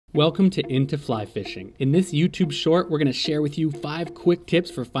Welcome to Into Fly Fishing. In this YouTube short, we're going to share with you 5 quick tips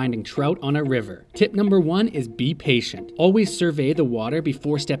for finding trout on a river. Tip number 1 is be patient. Always survey the water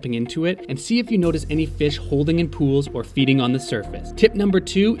before stepping into it and see if you notice any fish holding in pools or feeding on the surface. Tip number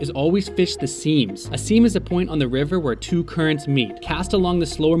 2 is always fish the seams. A seam is a point on the river where 2 currents meet. Cast along the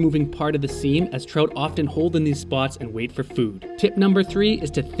slower moving part of the seam as trout often hold in these spots and wait for food. Tip number 3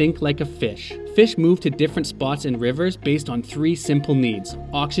 is to think like a fish. Fish move to different spots in rivers based on 3 simple needs: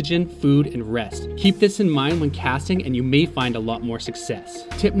 oxygen, food, and rest. Keep this in mind when casting and you may find a lot more success.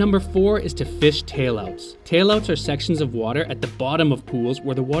 Tip number 4 is to fish tailouts. Tailouts are sections of water at the bottom of pools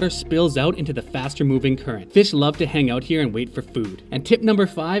where the water spills out into the faster moving current. Fish love to hang out here and wait for food. And tip number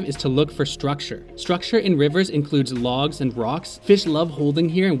 5 is to look for structure. Structure in rivers includes logs and rocks. Fish love holding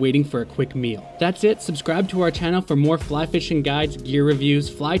here and waiting for a quick meal. That's it. Subscribe to our channel for more fly fishing guides, gear reviews,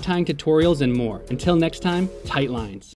 fly tying tutorials, and more. Until next time, tight lines.